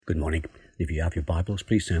Good morning. If you have your Bibles,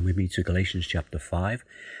 please turn with me to Galatians chapter 5.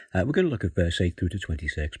 We're going to look at verse 8 through to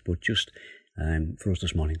 26, but just for us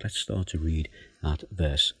this morning, let's start to read at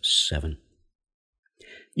verse 7.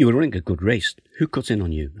 You are running a good race. Who cut in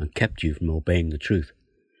on you and kept you from obeying the truth?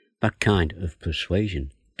 That kind of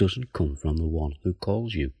persuasion doesn't come from the one who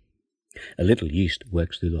calls you. A little yeast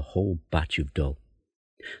works through the whole batch of dough.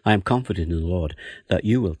 I am confident in the Lord that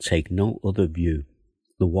you will take no other view.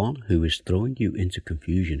 The one who is throwing you into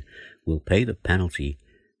confusion will pay the penalty,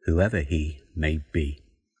 whoever he may be.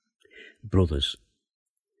 Brothers,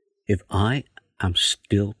 if I am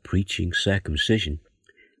still preaching circumcision,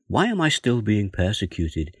 why am I still being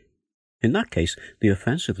persecuted? In that case, the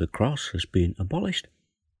offence of the cross has been abolished.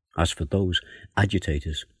 As for those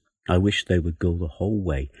agitators, I wish they would go the whole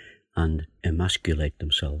way and emasculate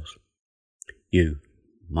themselves. You,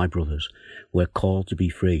 my brothers, were called to be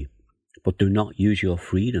free, but do not use your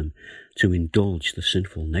freedom to indulge the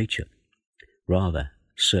sinful nature. Rather,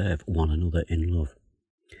 serve one another in love.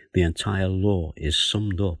 The entire law is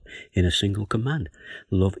summed up in a single command: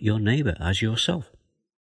 love your neighbour as yourself.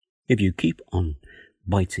 If you keep on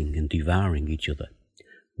biting and devouring each other,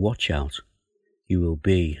 watch out, you will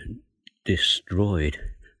be destroyed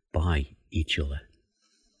by each other.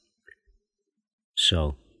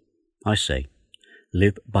 So, I say,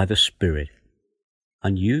 live by the Spirit,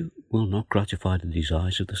 and you will not gratify the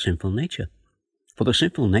desires of the sinful nature. For the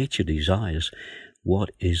sinful nature desires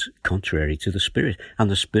what is contrary to the Spirit, and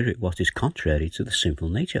the Spirit what is contrary to the sinful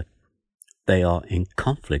nature. They are in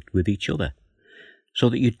conflict with each other, so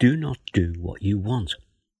that you do not do what you want.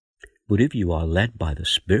 But if you are led by the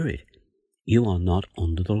Spirit, you are not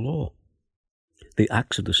under the law. The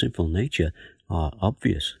acts of the sinful nature are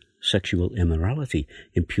obvious: sexual immorality,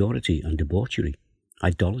 impurity and debauchery,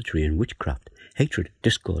 idolatry and witchcraft, hatred,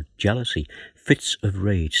 discord, jealousy, fits of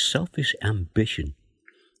rage, selfish ambition,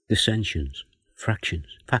 dissensions,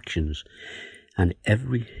 factions, and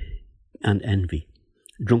envy,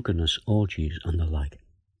 drunkenness, orgies, and the like.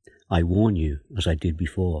 I warn you, as I did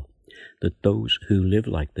before, that those who live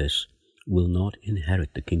like this will not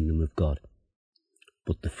inherit the kingdom of God.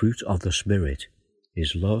 But the fruit of the Spirit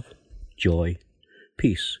is love, joy,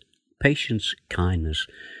 peace, patience, kindness,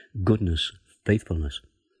 goodness, faithfulness,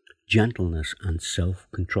 gentleness, and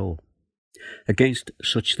self-control. Against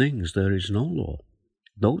such things there is no law.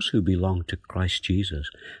 Those who belong to Christ Jesus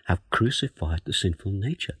have crucified the sinful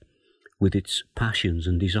nature with its passions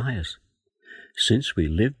and desires. Since we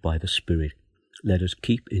live by the Spirit, let us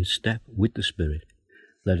keep in step with the Spirit.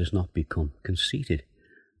 Let us not become conceited,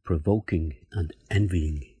 provoking and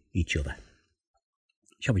envying each other.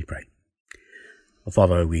 Shall we pray?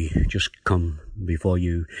 Father, we just come before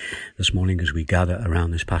you this morning as we gather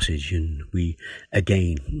around this passage, and we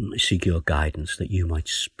again seek your guidance, that you might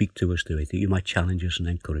speak to us through it, that you might challenge us and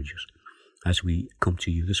encourage us as we come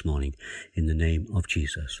to you this morning in the name of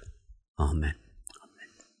Jesus. Amen. Amen.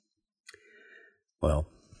 Well,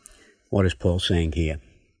 what is Paul saying here?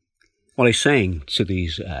 Well, he's saying to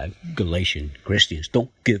these Galatian Christians,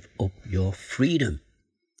 don't give up your freedom.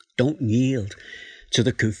 Don't yield to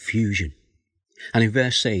the confusion. And in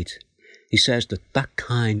verse 8, he says that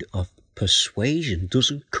kind of persuasion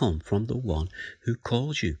doesn't come from the one who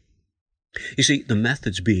calls you. You see, the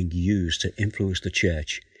methods being used to influence the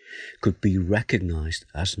church could be recognized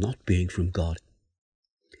as not being from God.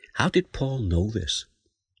 How did Paul know this?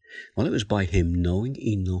 Well, it was by him knowing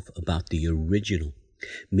enough about the original,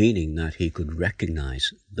 meaning that he could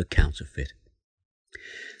recognize the counterfeit.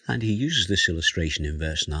 And he uses this illustration in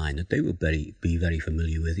verse 9 that they will be very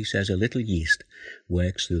familiar with. He says, a little yeast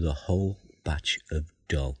works through the whole batch of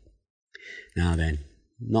dough. Now then,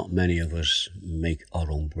 not many of us make our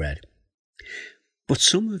own bread, but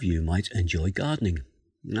some of you might enjoy gardening.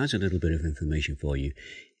 And that's a little bit of information for you.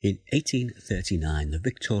 In 1839, the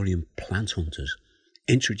Victorian plant hunters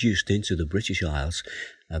introduced into the British Isles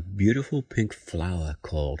a beautiful pink flower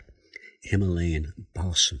called Himalayan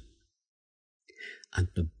balsam. And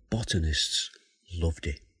the botanists loved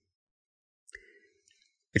it.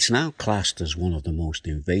 It's now classed as one of the most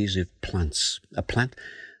invasive plants, a plant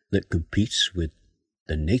that competes with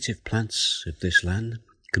the native plants of this land,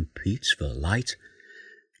 competes for light,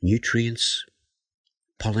 nutrients,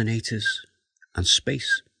 pollinators, and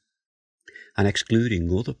space, and excluding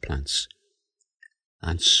other plants,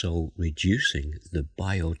 and so reducing the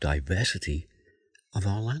biodiversity of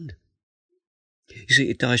our land. You see,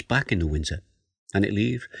 it dies back in the winter, and it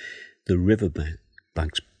leaves the river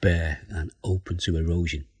banks bare and open to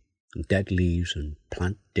erosion. And dead leaves and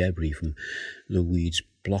plant debris from the weeds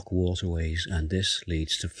block waterways, and this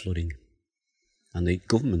leads to flooding. And the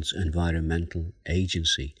government's environmental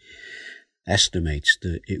agency estimates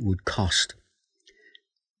that it would cost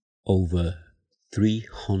over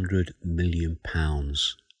 £300 million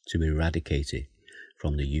to eradicate it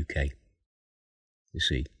from the UK. You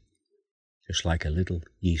see, just like a little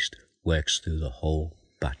yeast works through the whole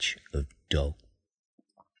batch of dough.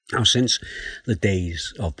 Now, since the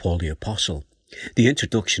days of Paul the Apostle, the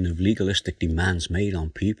introduction of legalistic demands made on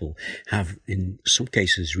people have, in some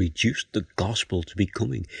cases, reduced the gospel to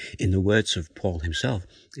becoming, in the words of Paul himself,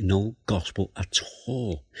 no gospel at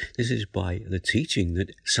all. This is by the teaching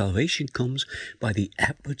that salvation comes by the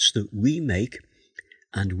efforts that we make,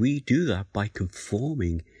 and we do that by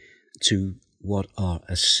conforming to what are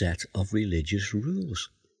a set of religious rules.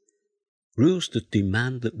 Rules that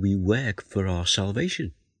demand that we work for our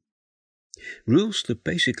salvation. Rules that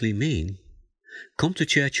basically mean come to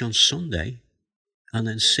church on Sunday and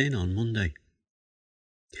then sin on Monday.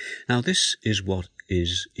 Now, this is what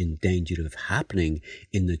is in danger of happening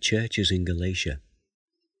in the churches in Galatia.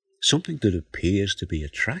 Something that appears to be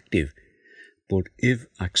attractive, but if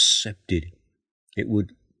accepted, it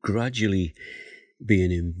would gradually be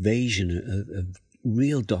an invasion of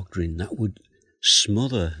real doctrine that would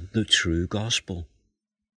smother the true gospel.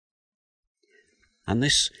 And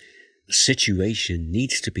this situation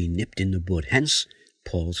needs to be nipped in the bud, hence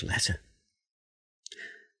Paul's letter.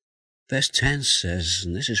 Verse 10 says,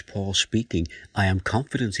 and this is Paul speaking, I am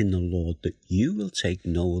confident in the Lord that you will take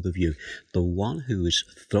no other view. The one who is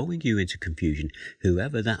throwing you into confusion,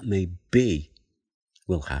 whoever that may be,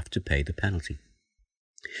 will have to pay the penalty.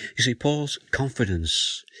 You see, Paul's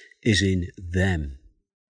confidence is in them.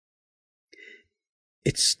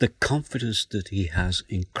 It's the confidence that he has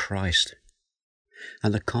in Christ,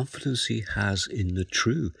 and the confidence he has in the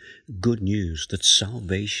true good news that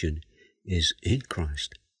salvation is in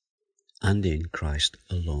Christ and in Christ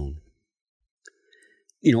alone.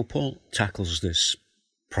 You know, Paul tackles this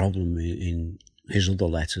problem in his other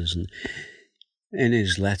letters, and in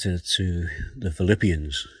his letter to the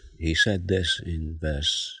Philippians, he said this in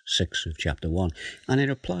verse 6 of chapter 1, and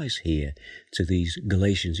it applies here to these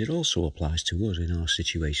Galatians. It also applies to us in our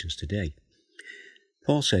situations today.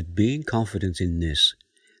 Paul said, being confident in this,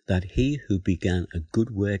 that he who began a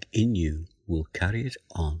good work in you will carry it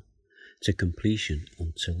on to completion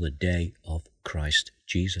until the day of Christ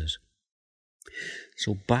Jesus.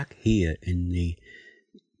 So back here in the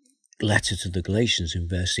letter to the Galatians in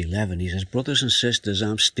verse 11, he says, brothers and sisters, if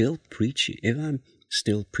I'm still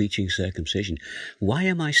preaching circumcision, why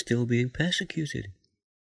am I still being persecuted?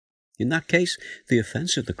 In that case, the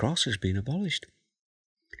offence of the cross has been abolished.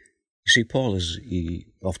 You see, Paul, as he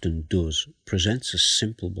often does, presents a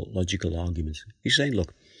simple but logical argument. He's saying,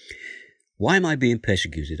 look, why am I being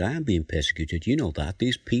persecuted? I am being persecuted. You know that.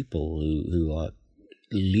 These people who are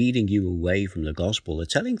leading you away from the gospel are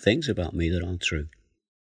telling things about me that aren't true.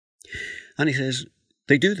 And he says,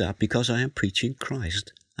 they do that because I am preaching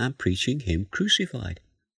Christ. I'm preaching him crucified.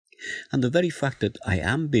 And the very fact that I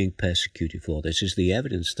am being persecuted for this is the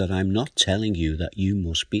evidence that I'm not telling you that you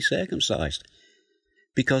must be circumcised.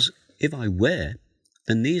 Because if I were,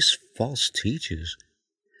 then these false teachers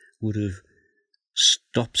would have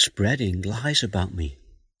stopped spreading lies about me.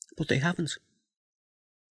 But they haven't.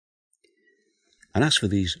 And as for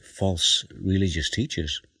these false religious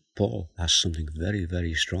teachers, Paul has something very,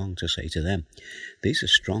 very strong to say to them. These are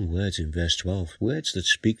strong words in verse 12, words that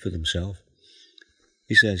speak for themselves.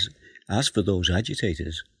 He says, as for those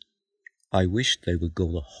agitators, I wish they would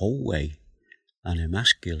go the whole way and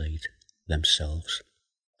emasculate themselves.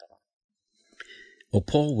 Well,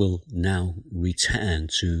 Paul will now return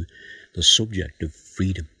to the subject of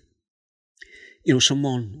freedom. You know,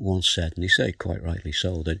 someone once said, and he said quite rightly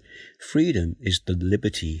so, that freedom is the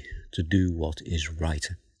liberty to do what is right.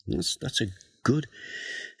 And that's a good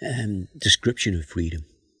description of freedom.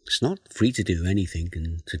 It's not free to do anything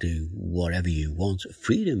and to do whatever you want.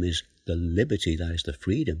 Freedom is the liberty, that is the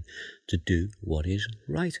freedom to do what is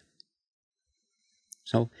right.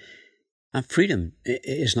 So, and freedom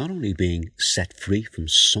is not only being set free from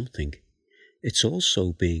something, it's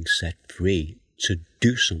also being set free to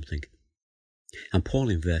do something. And Paul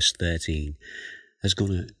in verse 13 is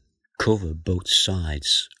going to cover both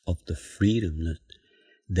sides of the freedom that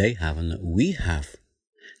they have and that we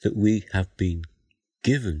have been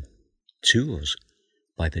given to us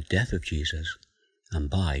by the death of Jesus and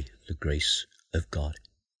by the grace of God.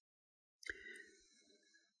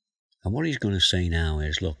 And what he's going to say now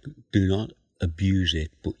is, look, do not abuse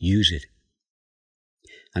it, but use it.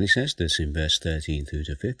 And he says this in verse 13 through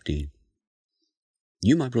to 15.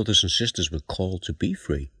 You, my brothers and sisters, were called to be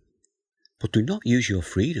free, but do not use your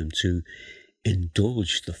freedom to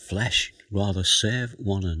indulge the flesh. Rather, serve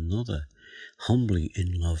one another humbly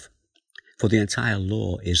in love. For the entire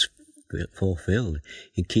law is fulfilled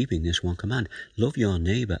in keeping this one command: love your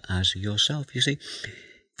neighbour as yourself. You see,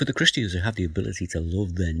 for the Christians who have the ability to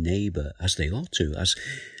love their neighbour as they ought to, as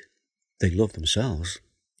they love themselves,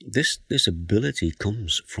 this ability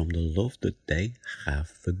comes from the love that they have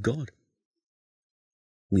for God.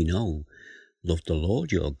 We know, love the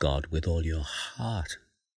Lord your God with all your heart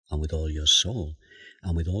and with all your soul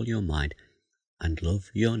and with all your mind, and love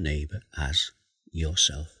your neighbour as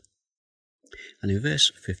yourself. And in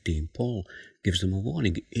verse 15, Paul gives them a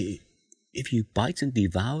warning. If you bite and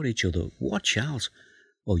devour each other, watch out,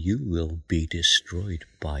 or you will be destroyed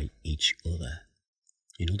by each other.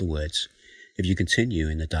 In other words, if you continue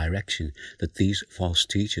in the direction that these false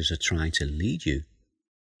teachers are trying to lead you,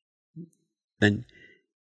 then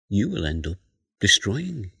you will end up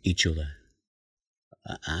destroying each other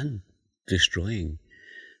and destroying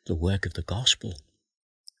the work of the gospel.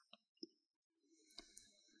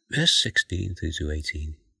 Verse 16 through to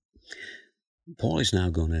 18. Paul is now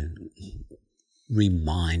going to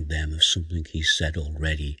remind them of something he said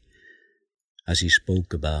already as he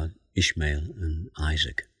spoke about Ishmael and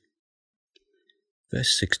Isaac.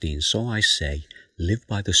 Verse 16, so I say, live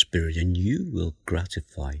by the Spirit, and you will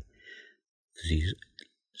gratify these.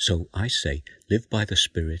 So I say, live by the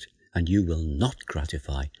Spirit, and you will not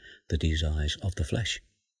gratify the desires of the flesh.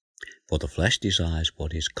 For the flesh desires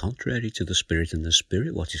what is contrary to the Spirit, and the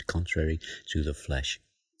Spirit what is contrary to the flesh.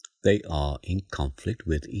 They are in conflict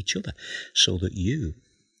with each other, so that you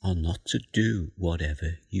are not to do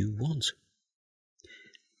whatever you want.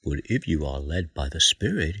 But if you are led by the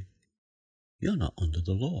Spirit, you're not under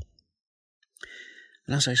the law.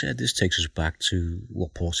 And as I said, this takes us back to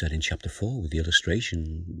what Paul said in chapter 4 with the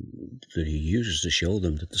illustration that he uses to show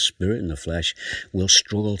them that the Spirit and the flesh will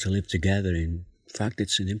struggle to live together. In fact,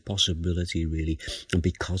 it's an impossibility, really. And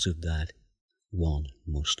because of that, one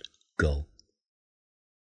must go.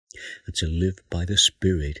 And to live by the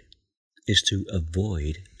Spirit is to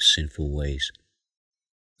avoid sinful ways.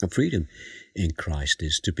 And freedom in Christ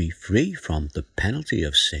is to be free from the penalty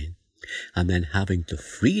of sin, and then having the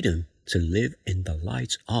freedom to live in the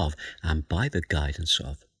light of and by the guidance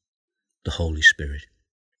of the Holy Spirit.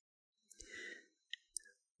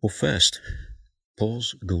 Well, first,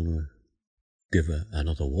 Paul's going to give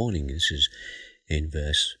another warning. This is in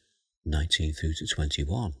verse 19 through to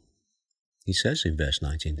 21. He says in verse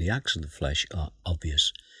 19, the acts of the flesh are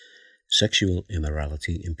obvious: sexual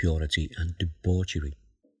immorality, impurity, and debauchery.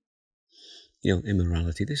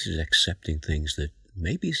 Immorality, this is accepting things that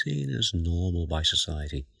may be seen as normal by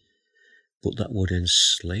society, but that would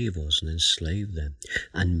enslave us and enslave them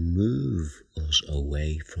and move us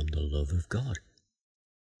away from the love of God.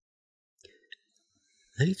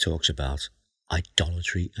 Then he talks about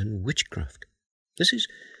idolatry and witchcraft. This is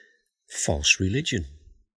false religion.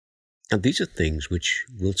 And these are things which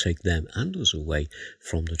will take them and us away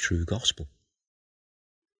from the true gospel.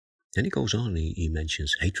 Then he goes on, he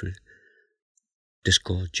mentions hatred,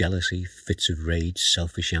 discord, jealousy, fits of rage,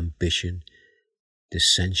 selfish ambition,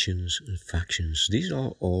 dissensions and factions. These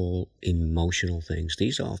are all emotional things.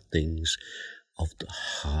 These are things of the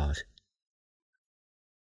heart.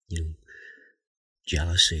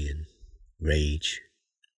 Jealousy and rage,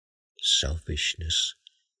 selfishness.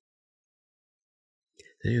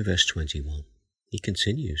 Then in verse 21, he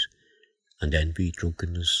continues, and envy,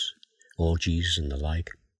 drunkenness, orgies and the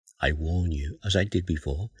like. I warn you, as I did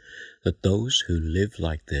before, that those who live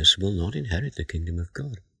like this will not inherit the kingdom of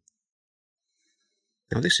God.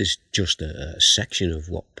 Now, this is just a section of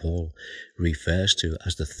what Paul refers to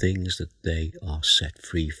as the things that they are set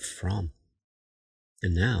free from.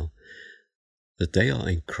 And now that they are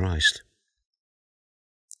in Christ,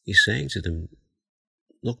 he's saying to them,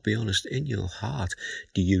 look, be honest, in your heart,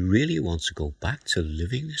 do you really want to go back to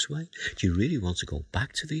living this way? Do you really want to go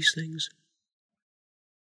back to these things?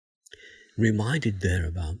 Reminded there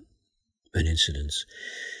about an incident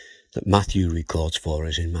that Matthew records for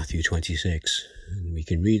us in Matthew 26. And we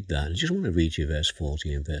can read that. I just want to read you verse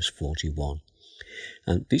 40 and verse 41.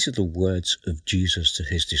 And these are the words of Jesus to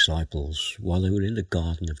his disciples while they were in the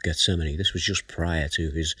Garden of Gethsemane. This was just prior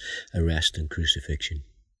to his arrest and crucifixion.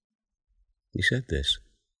 He said this: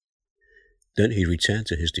 Then he returned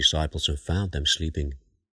to his disciples and found them sleeping.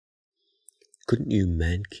 Couldn't you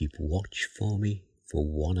men keep watch for me for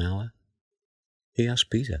 1 hour? He asked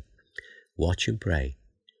Peter, watch and pray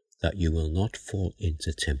that you will not fall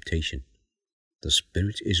into temptation. The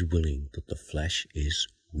spirit is willing, but the flesh is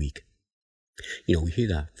weak. We hear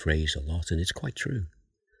that phrase a lot, and it's quite true.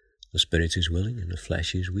 The spirit is willing and the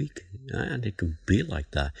flesh is weak. And it can be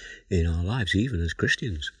like that in our lives, even as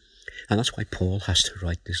Christians. And that's why Paul has to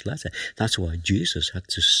write this letter. That's why Jesus had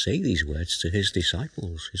to say these words to his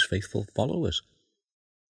disciples, his faithful followers.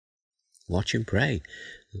 Watch and pray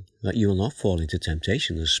that you will not fall into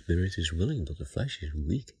temptation. The spirit is willing, but the flesh is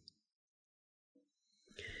weak.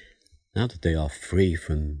 Now that they are free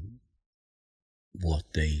from what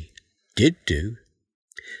they did do,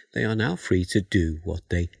 they are now free to do what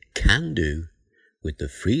they can do with the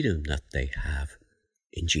freedom that they have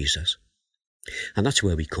in Jesus. And that's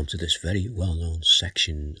where we come to this very well-known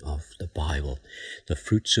section of the Bible, the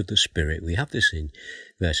fruits of the Spirit. We have this in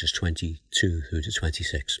verses 22 through to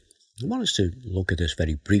 26. I want us to look at this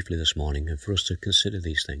very briefly this morning and for us to consider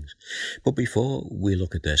these things. But before we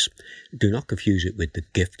look at this, do not confuse it with the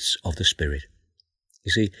gifts of the Spirit.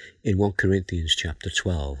 You see, in 1 Corinthians chapter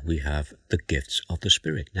 12, we have the gifts of the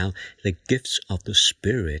Spirit. Now, the gifts of the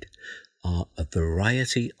Spirit are a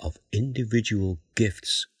variety of individual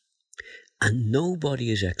gifts, and nobody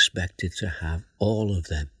is expected to have all of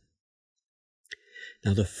them.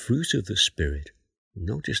 Now, the fruit of the Spirit,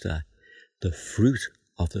 notice that, the fruit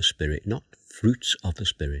of the Spirit, not fruits of the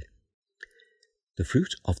Spirit. The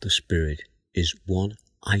fruit of the Spirit is one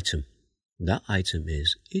item. That item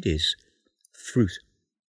is, it is fruit.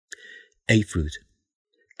 A fruit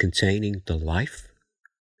containing the life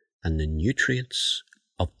and the nutrients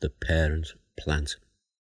of the parent plant.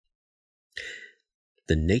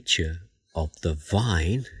 The nature of the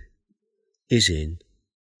vine is in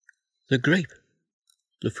the grape,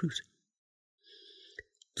 the fruit.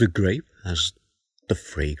 The grape has the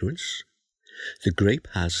fragrance. The grape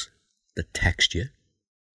has the texture.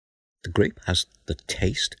 The grape has the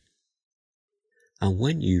taste. And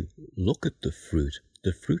when you look at the fruit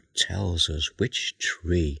tells us which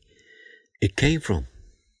tree it came from.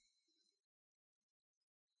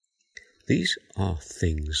 These are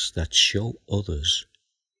things that show others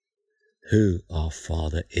who our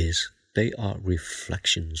Father is. They are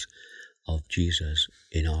reflections of Jesus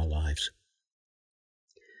in our lives.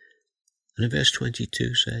 And in verse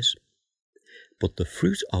 22 says, "But the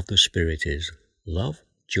fruit of the Spirit is love,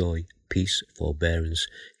 joy, peace, forbearance,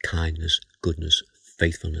 kindness, goodness,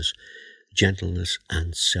 faithfulness, gentleness,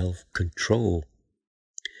 and self-control."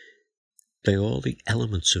 They are all the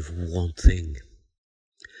elements of one thing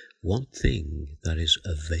that is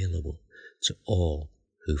available to all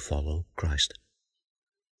who follow Christ,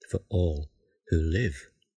 for all who live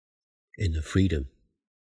in the freedom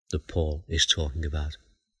that Paul is talking about.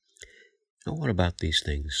 Now, what about these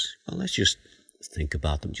things? Well, let's just think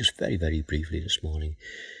about them just very, very briefly this morning.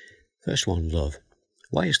 First one, love.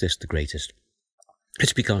 Why is this the greatest?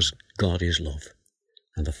 It's because God is love,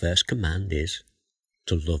 and the first command is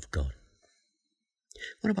to love God.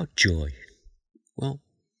 What about joy? Well,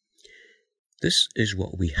 this is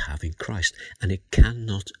what we have in Christ, and it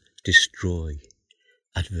cannot it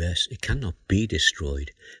cannot be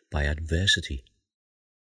destroyed by adversity.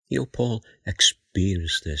 You know, Paul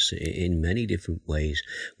experienced this in many different ways.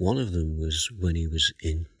 One of them was when he was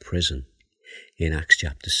in prison in Acts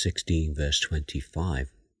chapter 16, verse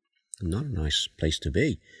 25. Not a nice place to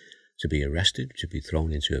be arrested, to be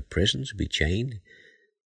thrown into a prison, to be chained.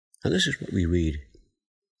 And this is what we read.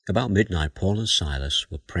 About midnight, Paul and Silas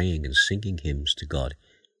were praying and singing hymns to God,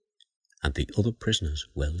 and the other prisoners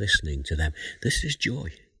were listening to them. This is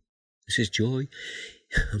joy. This is joy.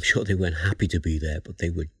 I'm sure they weren't happy to be there, but they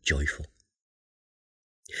were joyful.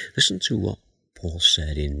 Listen to what Paul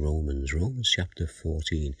said in Romans chapter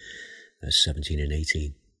 14, verse 17 and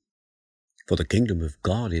 18. "For the kingdom of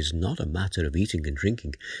God is not a matter of eating and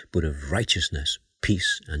drinking, but of righteousness,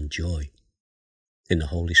 peace, and joy in the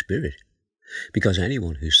Holy Spirit. Because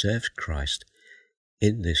anyone who serves Christ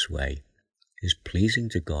in this way is pleasing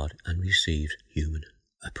to God and receives human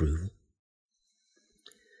approval."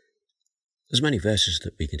 There's many verses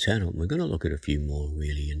that we can turn on. We're going to look at a few more,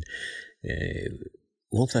 really. And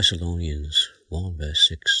 1 Thessalonians 1, verse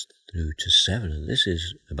 6 through to 7, and this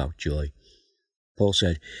is about joy. Paul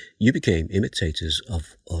said, "You became imitators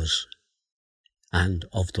of us and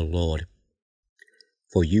of the Lord,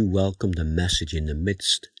 for you welcomed the message in the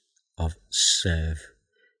midst of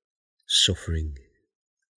suffering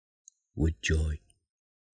with joy,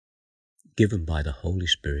 given by the Holy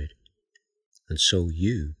Spirit, and so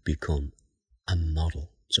you become a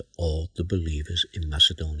model to all the believers in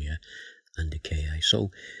Macedonia and Achaia."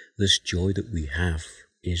 So this joy that we have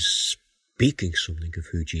is speaking something of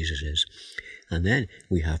who Jesus is. And then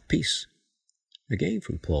we have peace, again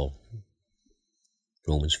from Paul.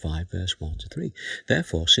 Romans 5, verse 1 to 3.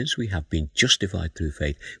 "Therefore, since we have been justified through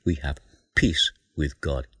faith, we have peace with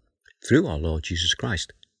God through our Lord Jesus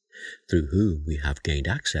Christ, through whom we have gained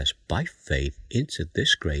access by faith into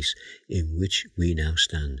this grace in which we now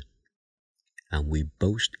stand. and we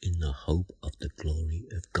boast in the hope of the glory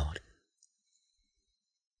of God.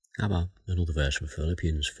 How about another verse from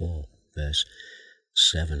Philippians 4, verse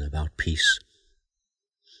 7, about peace?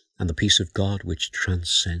 And the peace of God, which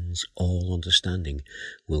transcends all understanding,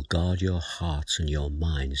 will guard your hearts and your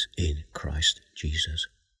minds in Christ Jesus.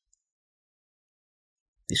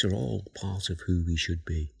 These are all part of who we should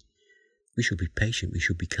be. We should be patient, we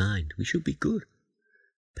should be kind, we should be good.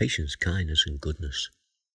 Patience, kindness, and goodness.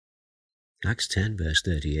 Acts 10, verse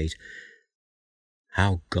 38,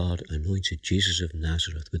 how God anointed Jesus of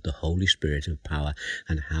Nazareth with the Holy Spirit and power,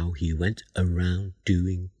 and how he went around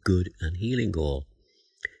doing good and healing all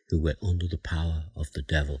who were under the power of the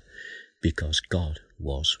devil, because God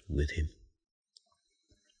was with him.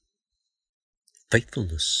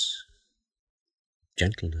 Faithfulness,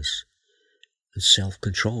 gentleness, and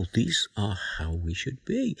self-control, these are how we should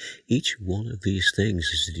be. Each one of these things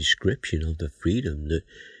is a description of the freedom that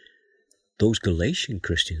those Galatian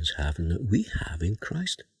Christians have and that we have in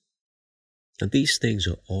Christ. And these things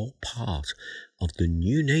are all part of the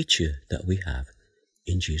new nature that we have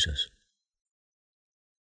in Jesus.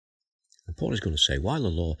 And Paul is going to say, while the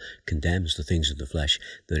law condemns the things of the flesh,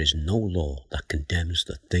 there is no law that condemns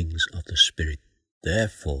the things of the Spirit.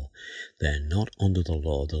 Therefore, they're not under the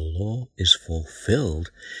law. The law is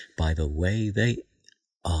fulfilled by the way they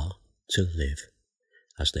are to live,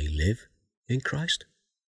 as they live in Christ.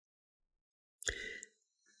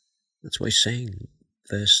 That's why he's saying,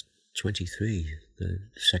 verse 23, the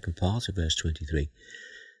second part of verse 23,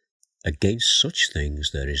 against such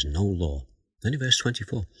things there is no law. Then in verse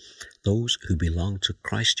 24, those who belong to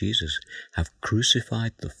Christ Jesus have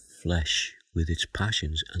crucified the flesh with its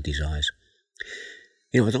passions and desires.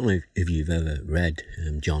 You know, I don't know if you've ever read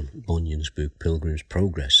John Bunyan's book, Pilgrim's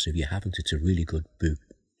Progress. If you haven't, it's a really good book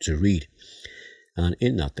to read. And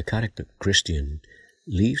in that, the character Christian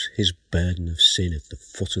leaves his burden of sin at the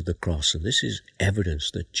foot of the cross. And this is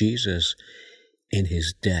evidence that Jesus, in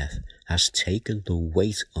his death, has taken the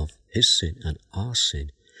weight of his sin and our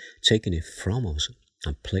sin, taken it from us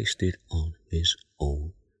and placed it on his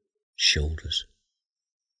own shoulders.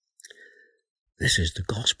 This is the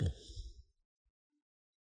gospel.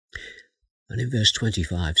 And in verse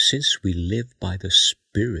 25, since we live by the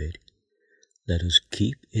Spirit, let us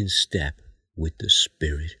keep in step with the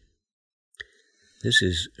Spirit. This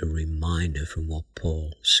is a reminder from what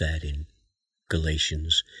Paul said in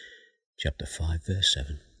Galatians chapter 5, verse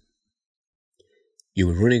 7. You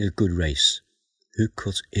are running a good race. Who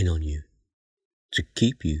cuts in on you to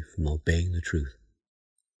keep you from obeying the truth?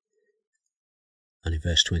 And in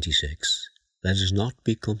verse 26, let us not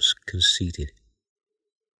become conceited,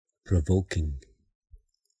 provoking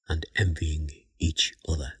and envying each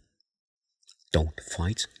other. Don't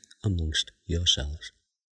fight amongst yourselves.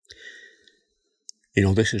 You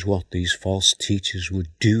know, this is what these false teachers were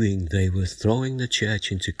doing. They were throwing the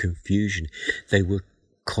church into confusion. They were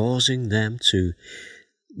causing them to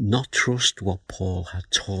not trust what Paul had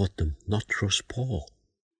taught them, not trust Paul.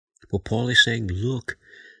 But Paul is saying, look,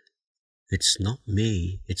 it's not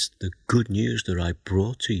me, it's the good news that I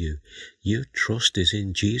brought to you. Your trust is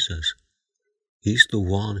in Jesus. He's the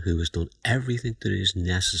one who has done everything that is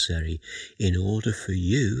necessary in order for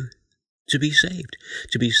you to be saved,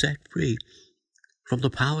 to be set free from the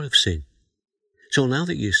power of sin. So now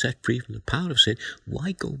that you're set free from the power of sin,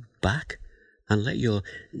 why go back and let your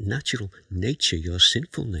natural nature, your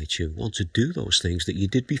sinful nature, want to do those things that you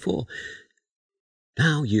did before?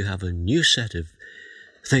 Now you have a new set of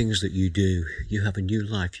things that you do. You have a new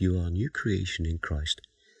life. You are a new creation in Christ.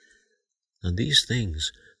 And these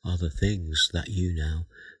things are the things that you now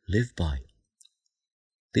live by.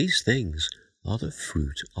 These things are the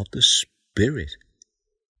fruit of the Spirit.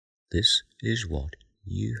 This is what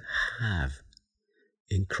you have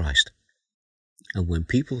in Christ. And when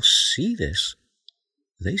people see this,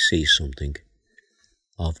 they see something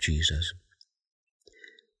of Jesus.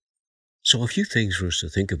 So a few things for us to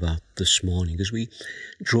think about this morning as we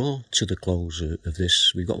draw to the close of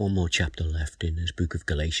this. We've got one more chapter left in this book of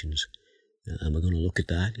Galatians, and we're going to look at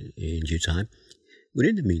that in due time. But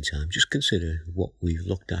in the meantime, just consider what we've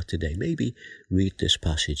looked at today. Maybe read this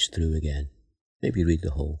passage through again. Maybe read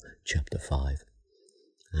the whole chapter 5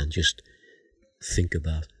 and just think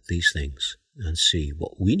about these things and see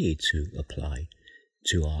what we need to apply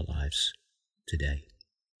to our lives today.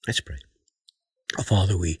 Let's pray. Our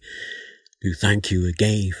Father, we do thank you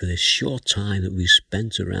again for this short time that we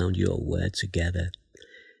spent around your word together.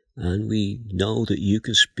 And we know that you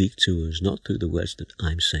can speak to us, not through the words that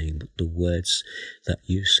I'm saying, but the words that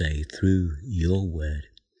you say through your word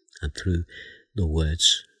and through the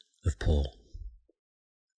words of Paul.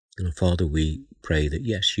 And Father, we pray that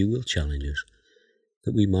yes, you will challenge us.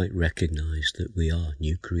 that we might recognize that we are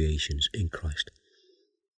new creations in Christ,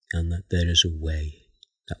 and that there is a way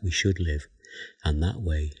that we should live, and that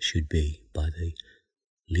way should be by the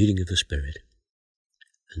leading of the Spirit,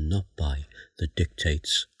 and not by the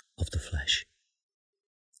dictates of the flesh.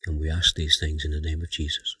 And we ask these things in the name of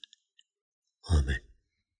Jesus. Amen.